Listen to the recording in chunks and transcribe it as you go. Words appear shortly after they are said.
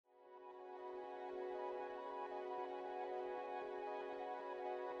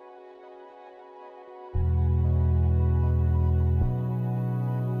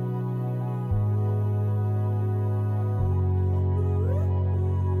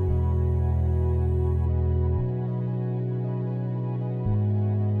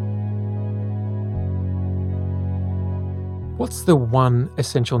What's the one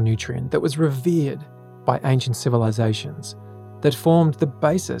essential nutrient that was revered by ancient civilisations, that formed the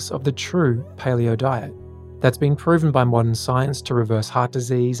basis of the true Paleo diet, that's been proven by modern science to reverse heart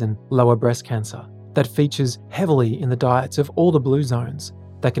disease and lower breast cancer, that features heavily in the diets of all the blue zones,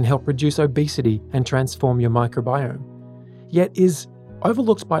 that can help reduce obesity and transform your microbiome, yet is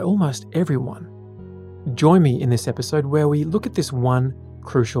overlooked by almost everyone? Join me in this episode where we look at this one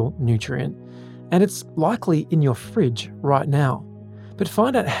crucial nutrient, and it's likely in your fridge right now, but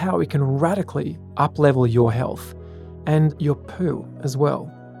find out how it can radically up-level your health and your poo as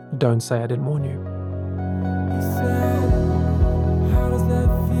well. Don't say I didn't warn you. He said, how does that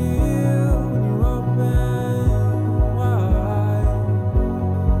feel when you open wide?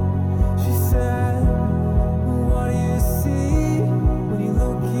 She said, what do you see when you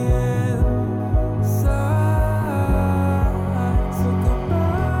look inside? So come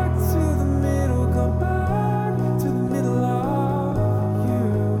back to the middle, come back to the middle of you.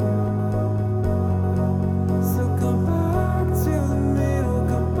 So come back to the middle,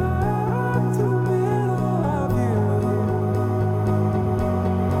 come back to the middle of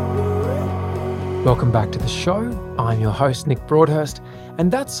you. Welcome back to the show. I'm your host, Nick Broadhurst,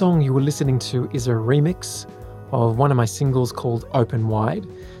 and that song you were listening to is a remix of one of my singles called Open Wide.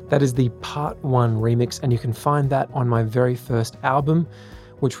 That is the Part 1 remix, and you can find that on my very first album,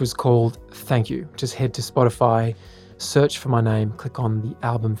 which was called Thank You. Just head to Spotify, search for my name, click on the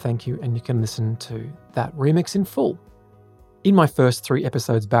album Thank You, and you can listen to that remix in full. In my first 3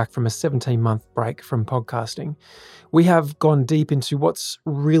 episodes back from a 17-month break from podcasting, we have gone deep into what's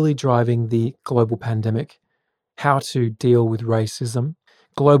really driving the global pandemic, how to deal with racism,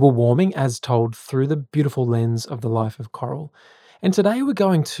 global warming as told through the beautiful lens of the life of coral. And today we're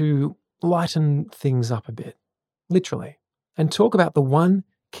going to lighten things up a bit, literally, and talk about the one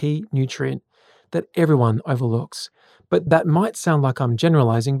key nutrient that everyone overlooks. But that might sound like I'm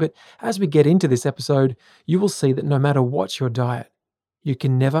generalizing, but as we get into this episode, you will see that no matter what's your diet, you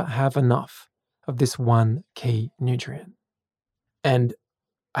can never have enough of this one key nutrient. And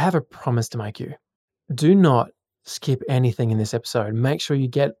I have a promise to make you. Do not skip anything in this episode. Make sure you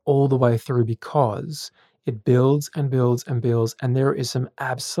get all the way through because it builds and builds and builds, and there is some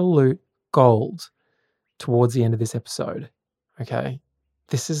absolute gold towards the end of this episode. Okay?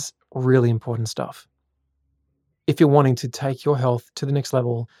 This is really important stuff. If you're wanting to take your health to the next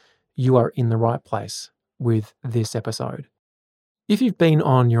level, you are in the right place with this episode. If you've been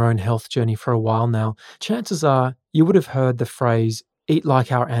on your own health journey for a while now, chances are you would have heard the phrase, eat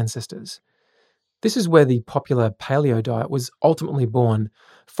like our ancestors. This is where the popular Paleo diet was ultimately born,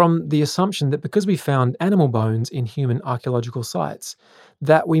 from the assumption that because we found animal bones in human archaeological sites,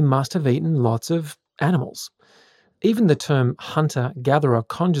 that we must have eaten lots of animals. Even the term hunter-gatherer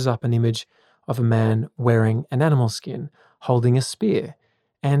conjures up an image of a man wearing an animal skin, holding a spear,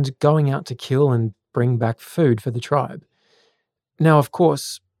 and going out to kill and bring back food for the tribe. Now, of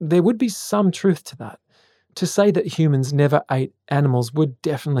course, there would be some truth to that. To say that humans never ate animals would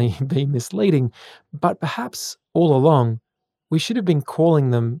definitely be misleading, but perhaps all along, we should have been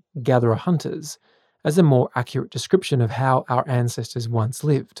calling them gatherer-hunters as a more accurate description of how our ancestors once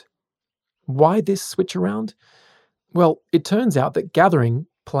lived. Why this switch around? Well, it turns out that gathering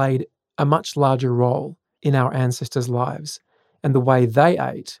played a much larger role in our ancestors' lives and the way they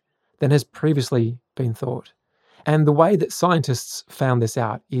ate than has previously been thought. And the way that scientists found this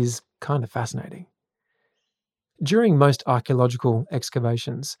out is kind of fascinating. During most archaeological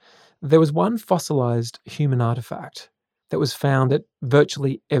excavations, there was one fossilized human artifact that was found at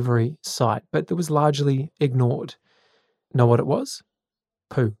virtually every site, but that was largely ignored. Know what it was?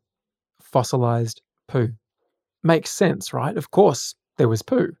 Poo. Fossilized poo. Makes sense, right? Of course, there was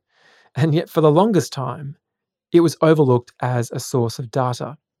poo. And yet for the longest time, it was overlooked as a source of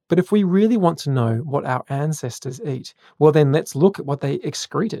data. But if we really want to know what our ancestors eat, well then let's look at what they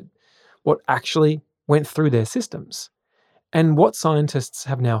excreted, what actually went through their systems. And what scientists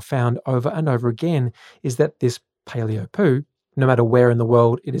have now found over and over again is that this paleo poo, no matter where in the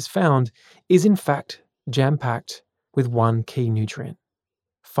world it is found, is in fact jam-packed with one key nutrient: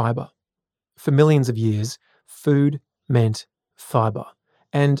 fiber. For millions of years, food meant fiber.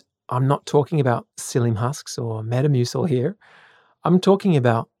 And I'm not talking about psyllium husks or metamucil here. I'm talking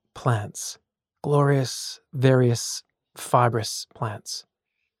about plants. Glorious, various, fibrous plants.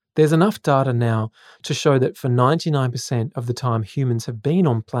 There's enough data now to show that for 99% of the time humans have been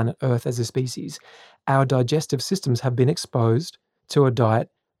on planet Earth as a species, our digestive systems have been exposed to a diet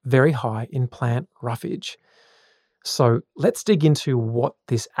very high in plant roughage. So let's dig into what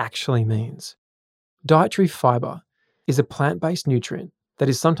this actually means. Dietary fiber is a plant-based nutrient that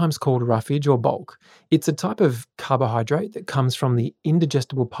is sometimes called roughage or bulk. It's a type of carbohydrate that comes from the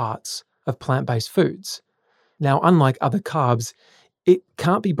indigestible parts of plant-based foods. Now, unlike other carbs, it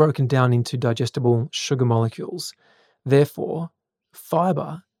can't be broken down into digestible sugar molecules. Therefore,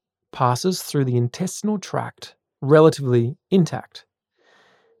 fiber passes through the intestinal tract relatively intact.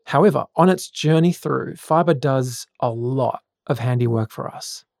 However, on its journey through, fiber does a lot of handiwork for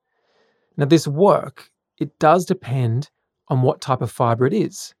us. Now, this work, it does depend on what type of fiber it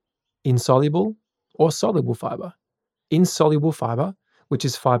is, insoluble or soluble fiber. Insoluble fiber, which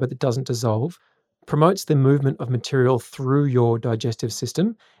is fiber that doesn't dissolve, promotes the movement of material through your digestive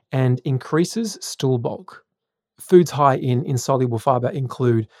system and increases stool bulk. Foods high in insoluble fiber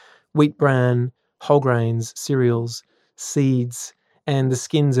include wheat bran, whole grains, cereals, seeds, and the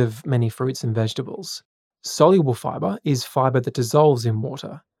skins of many fruits and vegetables. Soluble fiber is fiber that dissolves in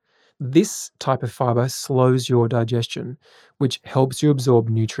water. This type of fiber slows your digestion, which helps you absorb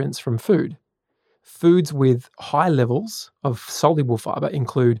nutrients from food. Foods with high levels of soluble fiber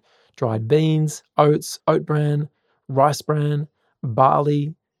include dried beans, oats, oat bran, rice bran,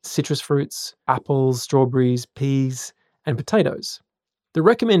 barley, citrus fruits, apples, strawberries, peas, and potatoes. The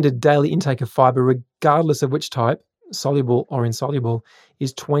recommended daily intake of fiber, regardless of which type, soluble or insoluble,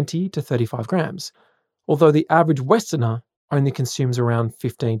 is 20 to 35 grams, although the average Westerner only consumes around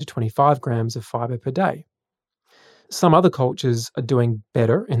 15 to 25 grams of fiber per day. Some other cultures are doing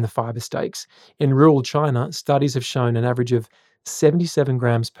better in the fiber stakes. In rural China, studies have shown an average of 77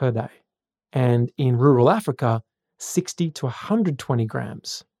 grams per day, and in rural Africa, 60 to 120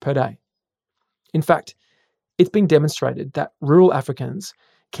 grams per day. In fact, it's been demonstrated that rural Africans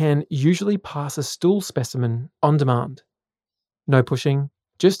can usually pass a stool specimen on demand. No pushing,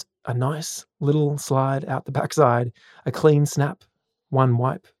 just a nice little slide out the backside, a clean snap, one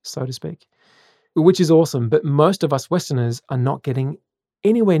wipe, so to speak. Which is awesome, but most of us Westerners are not getting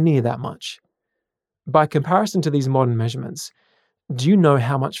anywhere near that much. By comparison to these modern measurements, do you know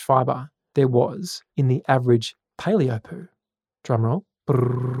how much fiber there was in the average Paleo poo? Drumroll.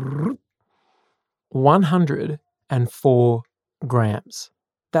 104 grams.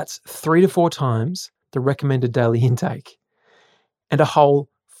 That's 3 to 4 times the recommended daily intake, and a whole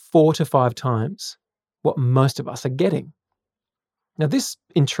 4 to 5 times what most of us are getting. Now, this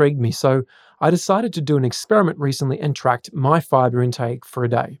intrigued me, so I decided to do an experiment recently and tracked my fiber intake for a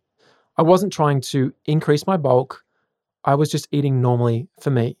day. I wasn't trying to increase my bulk, I was just eating normally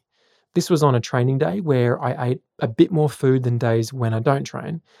for me. This was on a training day where I ate a bit more food than days when I don't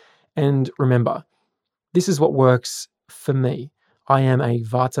train. And remember, this is what works for me. I am a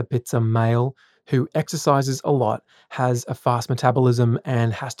Vata Pitta male who exercises a lot, has a fast metabolism,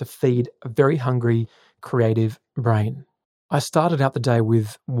 and has to feed a very hungry, creative brain. I started out the day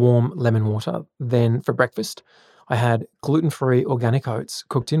with warm lemon water. Then for breakfast, I had gluten-free organic oats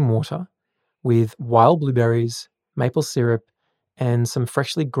cooked in water with wild blueberries, maple syrup, and some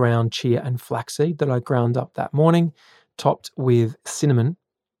freshly ground chia and flaxseed that I ground up that morning, topped with cinnamon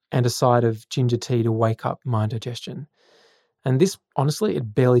and a side of ginger tea to wake up my digestion. And this, honestly,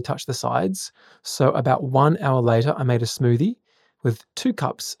 it barely touched the sides. So about 1 hour later, I made a smoothie with 2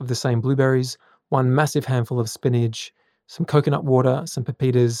 cups of the same blueberries, 1 massive handful of spinach, some coconut water, some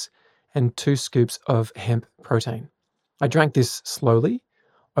pepitas, and 2 scoops of hemp protein. I drank this slowly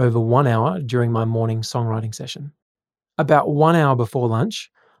over 1 hour during my morning songwriting session. About 1 hour before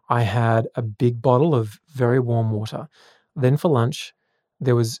lunch, I had a big bottle of very warm water. Then for lunch,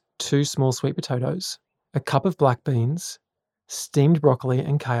 there was 2 small sweet potatoes, a cup of black beans, steamed broccoli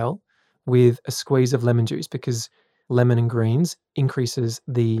and kale with a squeeze of lemon juice because lemon and greens increases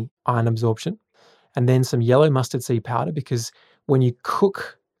the iron absorption, and then some yellow mustard seed powder because when you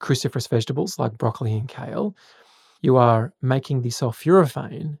cook cruciferous vegetables like broccoli and kale, you are making the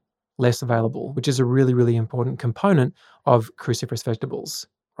sulforaphane less available, which is a really, really important component of cruciferous vegetables,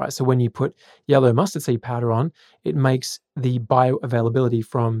 right? So when you put yellow mustard seed powder on, it makes the bioavailability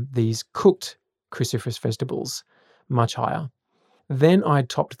from these cooked cruciferous vegetables much higher. Then I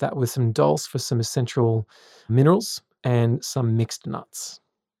topped that with some dulse for some essential minerals and some mixed nuts.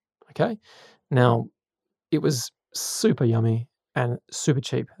 Okay. Now, it was super yummy and super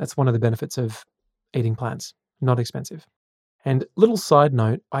cheap. That's one of the benefits of eating plants, not expensive. And little side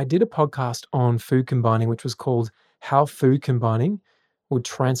note, I did a podcast on food combining, which was called How Food Combining Would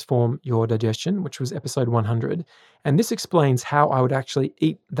Transform Your Digestion, which was episode 100. And this explains how I would actually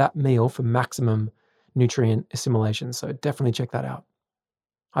eat that meal for maximum nutrient assimilation. So definitely check that out.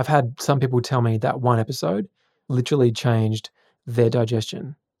 I've had some people tell me that one episode literally changed their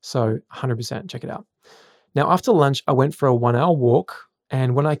digestion. So 100% check it out. Now, after lunch, I went for a 1 hour walk.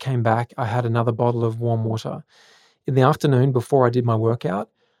 And when I came back, I had another bottle of warm water. In the afternoon, before I did my workout,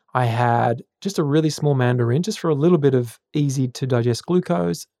 I had just a really small mandarin, just for a little bit of easy to digest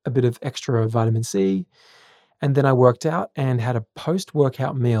glucose, a bit of extra vitamin C. And then I worked out and had a post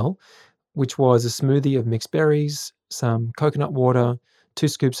workout meal, which was a smoothie of mixed berries, some coconut water, 2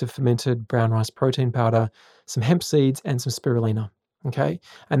 scoops of fermented brown rice protein powder, some hemp seeds, and some spirulina. Okay.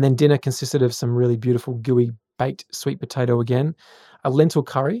 And then dinner consisted of some really beautiful, gooey, baked sweet potato again, a lentil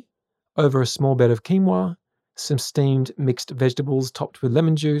curry over a small bed of quinoa, some steamed mixed vegetables topped with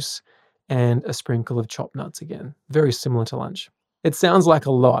lemon juice, and a sprinkle of chopped nuts again. Very similar to lunch. It sounds like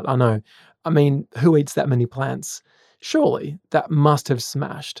a lot, I know. I mean, who eats that many plants? Surely that must have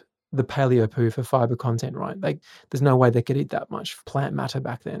smashed the paleo poo for fiber content, right? Like, there's no way they could eat that much plant matter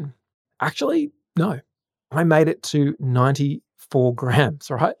back then. Actually, no. I made it to 94 grams,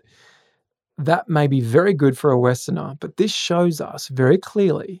 right? That may be very good for a Westerner, but this shows us very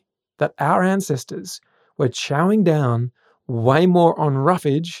clearly that our ancestors were chowing down way more on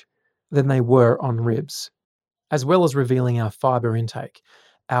roughage than they were on ribs. As well as revealing our fiber intake,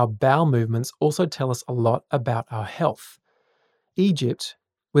 our bowel movements also tell us a lot about our health. Egypt,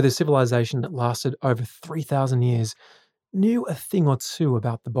 with a civilization that lasted over 3,000 years, knew a thing or two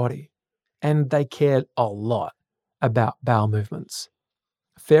about the body, and they cared a lot about bowel movements.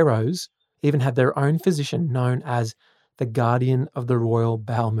 Pharaohs even had their own physician known as the guardian of the royal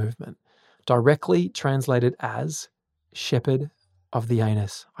bowel movement, directly translated as shepherd of the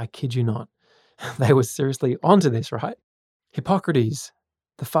anus. I kid you not. They were seriously onto this, right? Hippocrates,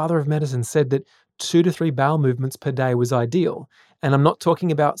 the father of medicine, said that 2 to 3 bowel movements per day was ideal. And I'm not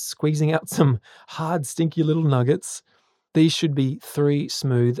talking about squeezing out some hard, stinky little nuggets. These should be 3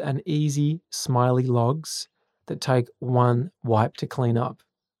 smooth and easy, smiley logs that take 1 wipe to clean up,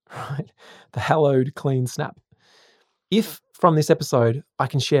 right? The hallowed clean snap. If from this episode I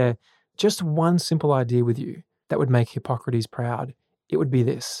can share just one simple idea with you that would make Hippocrates proud, it would be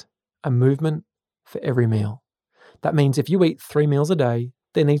this: a movement for every meal. That means if you eat 3 meals a day,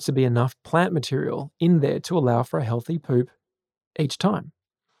 there needs to be enough plant material in there to allow for a healthy poop each time.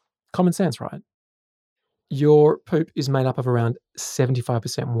 Common sense, right? Your poop is made up of around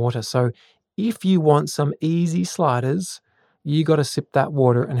 75% water. So if you want some easy sliders, you got to sip that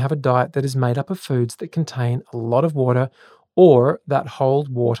water and have a diet that is made up of foods that contain a lot of water or that hold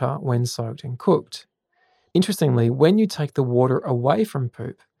water when soaked and cooked. Interestingly, when you take the water away from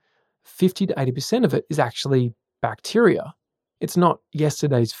poop, 50 to 80% of it is actually bacteria. It's not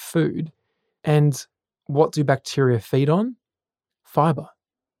yesterday's food. And what do bacteria feed on? Fiber.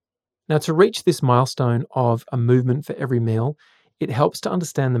 Now, to reach this milestone of a movement for every meal, it helps to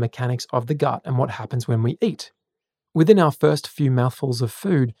understand the mechanics of the gut and what happens when we eat. Within our first few mouthfuls of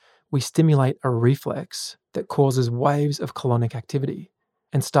food, we stimulate a reflex that causes waves of colonic activity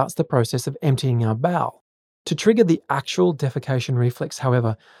and starts the process of emptying our bowel. To trigger the actual defecation reflex,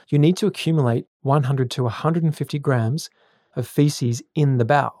 however, you need to accumulate 100 to 150 grams of feces in the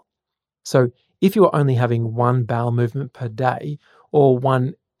bowel. So if you are only having 1 bowel movement per day or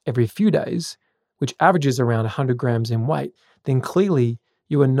 1 every few days, which averages around 100 grams in weight, then clearly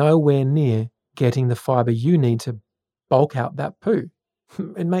you are nowhere near getting the fiber you need to bulk out that poo.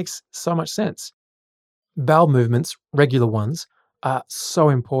 It makes so much sense. Bowel movements, regular ones, are so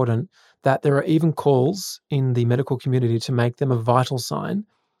important that there are even calls in the medical community to make them a vital sign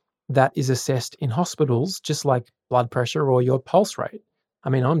that is assessed in hospitals, just like blood pressure or your pulse rate. I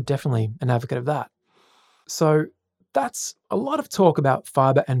mean, I'm definitely an advocate of that. So that's a lot of talk about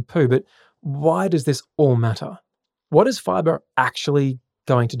fiber and poo, but why does this all matter? What is fiber actually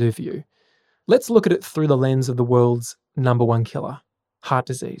going to do for you? Let's look at it through the lens of the world's #1 killer, heart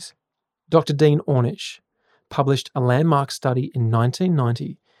disease. Dr. Dean Ornish published a landmark study in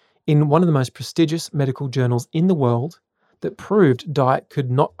 1990 in one of the most prestigious medical journals in the world that proved diet could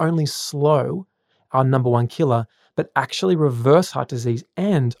not only slow our #1 killer, but actually reverse heart disease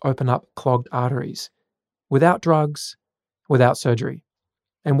and open up clogged arteries without drugs, without surgery.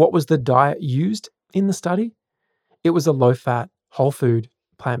 And what was the diet used in the study? It was a low-fat, whole food,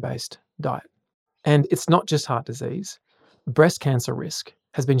 plant-based diet. And it's not just heart disease. Breast cancer risk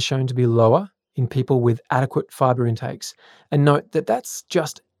has been shown to be lower in people with adequate fiber intakes. And note that that's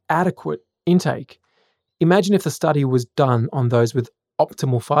just adequate intake. Imagine if the study was done on those with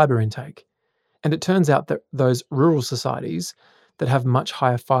optimal fiber intake. And it turns out that those rural societies that have much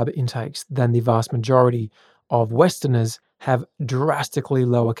higher fiber intakes than the vast majority of Westerners have drastically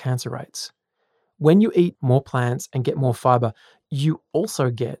lower cancer rates. When you eat more plants and get more fiber, you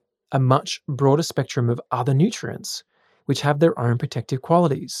also get a much broader spectrum of other nutrients, which have their own protective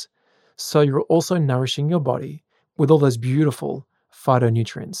qualities. So you're also nourishing your body with all those beautiful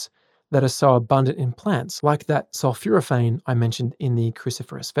phytonutrients that are so abundant in plants, like that sulforaphane I mentioned in the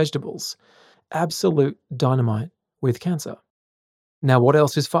cruciferous vegetables. Absolute dynamite with cancer. Now, what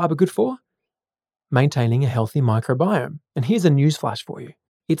else is fiber good for? Maintaining a healthy microbiome. And here's a newsflash for you.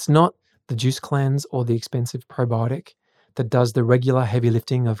 It's not the juice cleanse or the expensive probiotic that does the regular heavy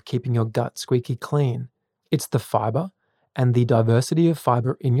lifting of keeping your gut squeaky clean. It's the fiber and the diversity of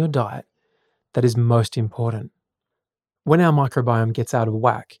fiber in your diet that is most important. When our microbiome gets out of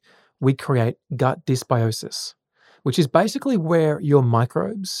whack, we create gut dysbiosis, which is basically where your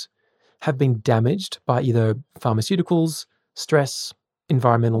microbes have been damaged by either pharmaceuticals, stress,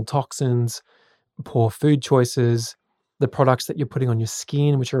 environmental toxins, poor food choices, the products that you're putting on your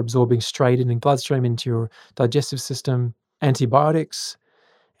skin, which are absorbing straight in the bloodstream into your digestive system, antibiotics,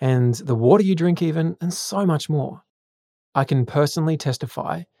 and the water you drink even, and so much more. I can personally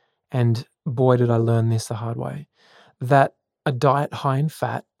testify, and boy did I learn this the hard way, that a diet high in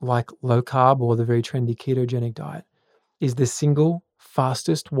fat, like low carb or the very trendy ketogenic diet, is the single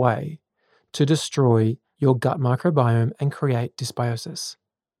fastest way to destroy your gut microbiome and create dysbiosis.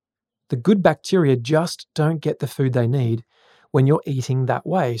 The good bacteria just don't get the food they need when you're eating that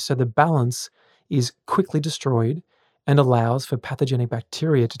way, so the balance is quickly destroyed and allows for pathogenic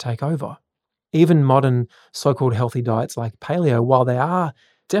bacteria to take over. Even modern so-called healthy diets like Paleo, while they are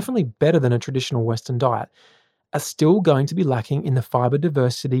definitely better than a traditional Western diet, are still going to be lacking in the fiber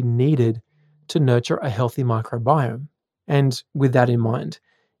diversity needed to nurture a healthy microbiome. And with that in mind,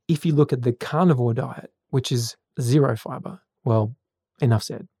 if you look at the carnivore diet, which is zero fiber, well, enough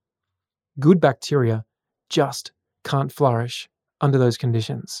said. Good bacteria just can't flourish under those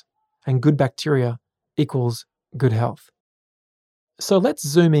conditions. And good bacteria equals good health. So let's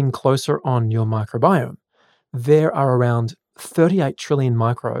zoom in closer on your microbiome. There are around 38 trillion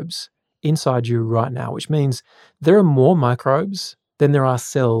microbes inside you right now, which means there are more microbes than there are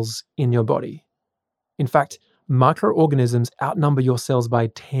cells in your body. In fact, microorganisms outnumber your cells by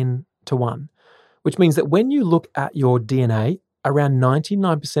 10 to 1, which means that when you look at your DNA, around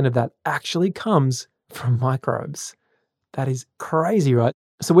 99% of that actually comes from microbes. That is crazy, right?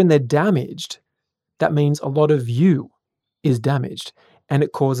 So when they're damaged, that means a lot of you is damaged, and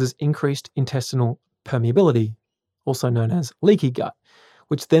it causes increased intestinal permeability, also known as leaky gut,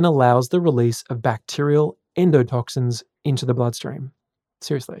 which then allows the release of bacterial endotoxins into the bloodstream.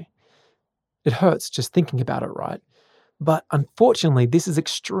 Seriously. It hurts just thinking about it, right? But unfortunately, this is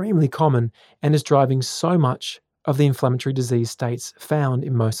extremely common and is driving so much of the inflammatory disease states found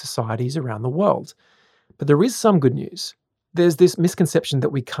in most societies around the world. But there is some good news. There's this misconception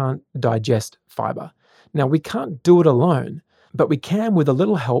that we can't digest fiber. Now, we can't do it alone, but we can with a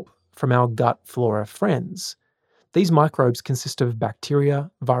little help from our gut flora friends. These microbes consist of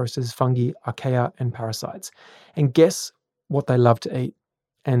bacteria, viruses, fungi, archaea, and parasites. And guess what they love to eat?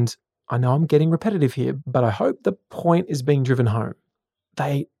 And I know I'm getting repetitive here, but I hope the point is being driven home.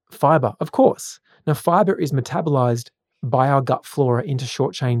 They eat fiber, of course. Now, fiber is metabolized by our gut flora into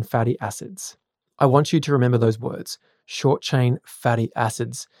short-chain fatty acids. I want you to remember those words, short-chain fatty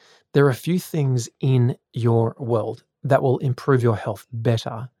acids. There are a few things in your world that will improve your health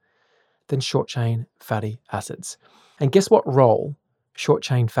better than short-chain fatty acids. And guess what role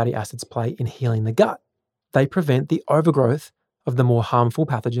short-chain fatty acids play in healing the gut? They prevent the overgrowth of the more harmful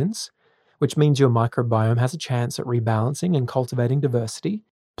pathogens, which means your microbiome has a chance at rebalancing and cultivating diversity.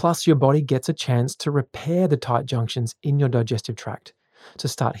 Plus, your body gets a chance to repair the tight junctions in your digestive tract, to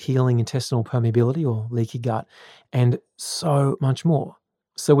start healing intestinal permeability or leaky gut, and so much more.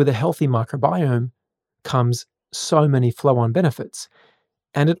 So with a healthy microbiome comes so many flow-on benefits,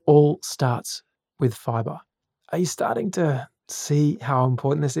 and it all starts with fiber. Are you starting to see how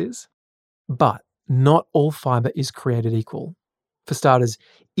important this is? But not all fiber is created equal. For starters,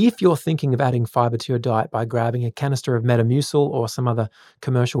 if you're thinking of adding fiber to your diet by grabbing a canister of Metamucil or some other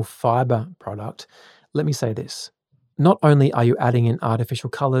commercial fiber product, let me say this. Not only are you adding in artificial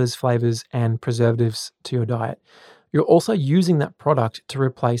colors, flavors, and preservatives to your diet, you're also using that product to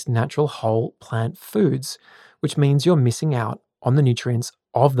replace natural whole plant foods, which means you're missing out on the nutrients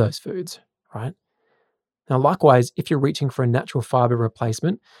of those foods, right? Now, likewise, if you're reaching for a natural fiber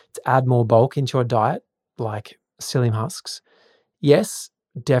replacement to add more bulk into your diet, like psyllium husks, yes,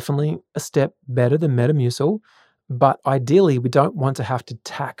 definitely a step better than Metamucil, but ideally we don't want to have to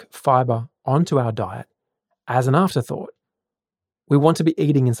tack fiber onto our diet as an afterthought. We want to be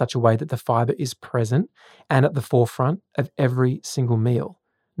eating in such a way that the fiber is present and at the forefront of every single meal,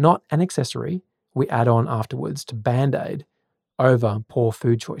 not an accessory we add on afterwards to band-aid over poor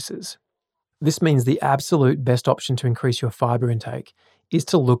food choices. This means the absolute best option to increase your fiber intake is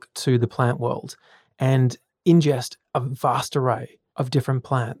to look to the plant world and ingest a vast array of different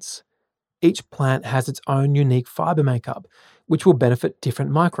plants. Each plant has its own unique fiber makeup, which will benefit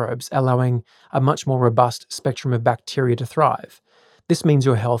different microbes, allowing a much more robust spectrum of bacteria to thrive. This means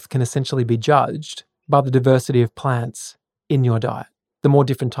your health can essentially be judged by the diversity of plants in your diet. The more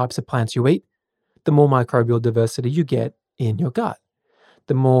different types of plants you eat, the more microbial diversity you get in your gut.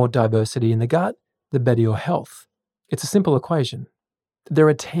 The more diversity in the gut, the better your health. It's a simple equation. There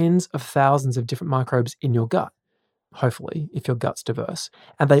are tens of thousands of different microbes in your gut, hopefully, if your gut's diverse,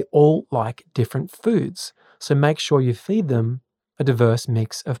 and they all like different foods. So make sure you feed them a diverse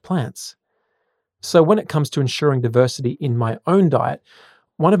mix of plants. So when it comes to ensuring diversity in my own diet,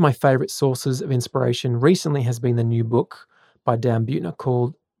 one of my favorite sources of inspiration recently has been the new book by Dan Buettner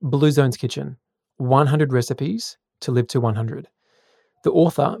called Blue Zone's Kitchen, 100 Recipes to Live to 100. The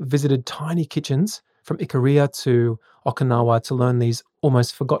author visited tiny kitchens from Ikaria to Okinawa to learn these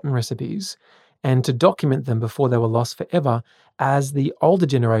almost forgotten recipes and to document them before they were lost forever as the older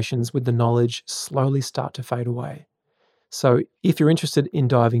generations with the knowledge slowly start to fade away. So if you're interested in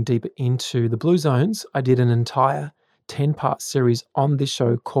diving deeper into the Blue Zones, I did an entire 10-part series on this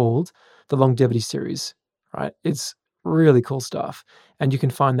show called the Longevity Series, right? It's really cool stuff. And you can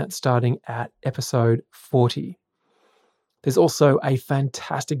find that starting at episode 40. There's also a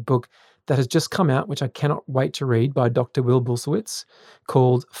fantastic book that has just come out, which I cannot wait to read, by Dr. Will Bulsiewicz,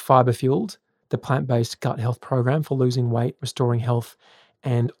 called Fiber Fueled, the plant-based gut health program for losing weight, restoring health,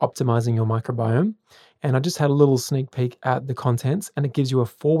 and optimizing your microbiome. And I just had a little sneak peek at the contents, and it gives you a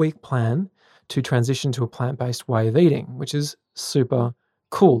 4-week plan to transition to a plant-based way of eating, which is super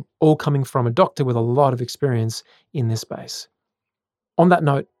cool, all coming from a doctor with a lot of experience in this space. On that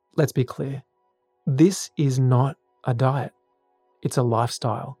note, let's be clear. This is not a diet. It's a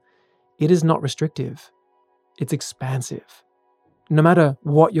lifestyle. It is not restrictive. It's expansive. No matter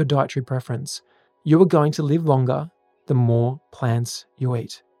what your dietary preference, you are going to live longer the more plants you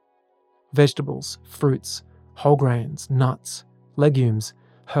eat. Vegetables, fruits, whole grains, nuts, legumes,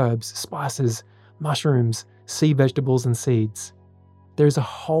 herbs, spices, mushrooms, sea vegetables and seeds. There is a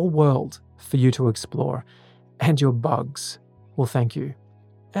whole world for you to explore, and your bugs will thank you.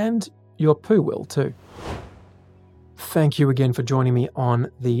 And your poo will too. Thank you again for joining me on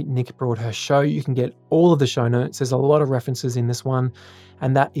the Nick Broadhurst Show. You can get all of the show notes. There's a lot of references in this one,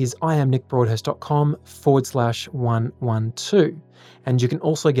 and that is iamnickbroadhurst.com/112. And you can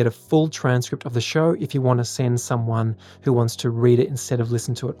also get a full transcript of the show if you want to send someone who wants to read it instead of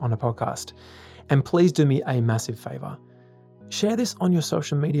listen to it on a podcast. And please do me a massive favor. Share this on your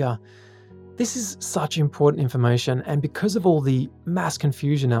social media. This is such important information, and because of all the mass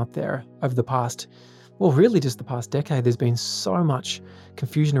confusion out there over the past, well, really just the past decade, there's been so much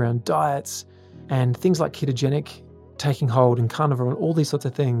confusion around diets and things like ketogenic taking hold and carnivore and all these sorts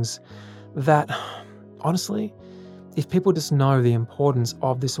of things that, honestly, if people just know the importance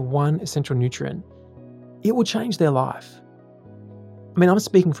of this one essential nutrient, it will change their life. I mean, I'm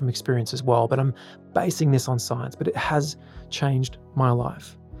speaking from experience as well, but I'm basing this on science, but it has changed my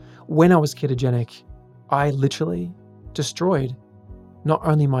life. When I was ketogenic, I literally destroyed not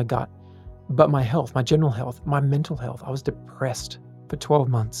only my gut, but my health, my general health, my mental health. I was depressed for 12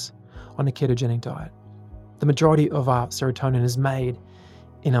 months on a ketogenic diet. The majority of our serotonin is made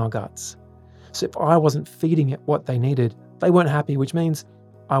in our guts. So if I wasn't feeding it what they needed, they weren't happy, which means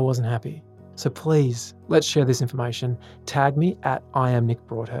I wasn't happy. So please, let's share this information. Tag me at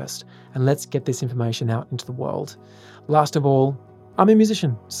 @IamNickBroadhurst, and let's get this information out into the world. Last of all, I'm a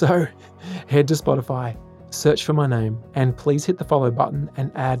musician, so head to Spotify, search for my name, and please hit the follow button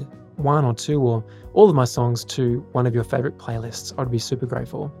and add 1 or 2 or all of my songs to one of your favorite playlists. I'd be super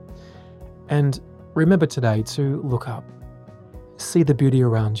grateful. And remember today to look up. See the beauty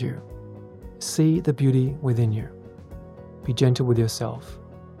around you. See the beauty within you. Be gentle with yourself.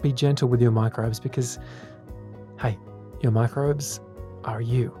 Be gentle with your microbes because, hey, your microbes are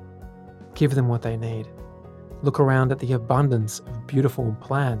you. Give them what they need. Look around at the abundance of beautiful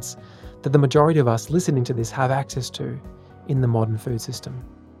plants that the majority of us listening to this have access to in the modern food system.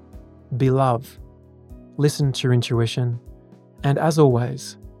 Be love. Listen to your intuition. And as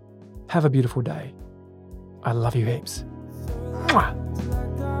always, have a beautiful day. I love you heaps. Mwah!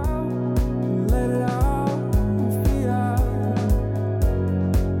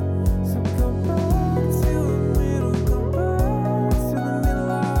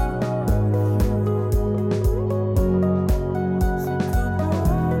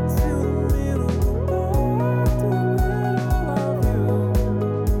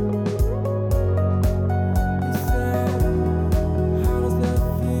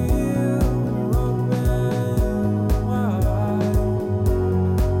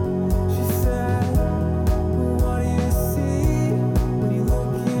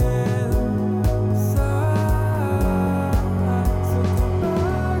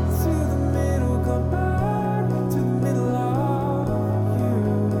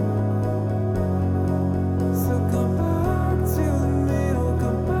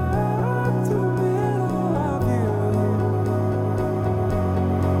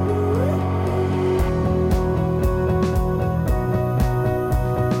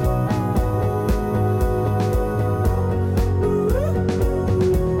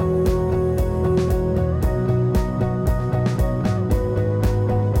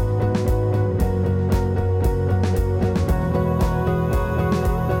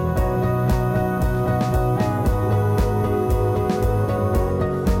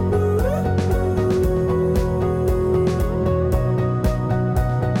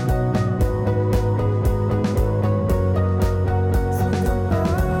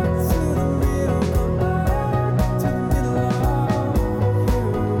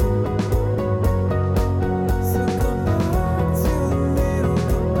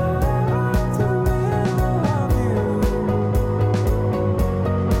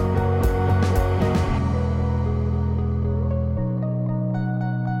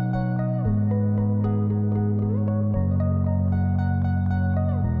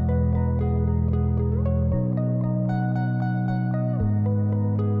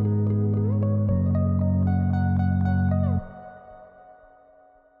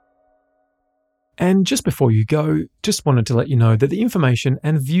 And just before you go, just wanted to let you know that the information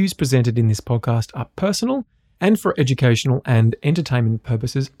and views presented in this podcast are personal and for educational and entertainment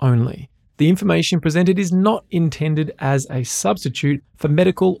purposes only. The information presented is not intended as a substitute for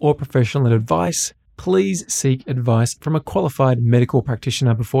medical or professional advice. Please seek advice from a qualified medical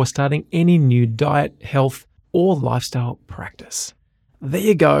practitioner before starting any new diet, health, or lifestyle practice. There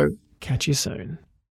you go. Catch you soon.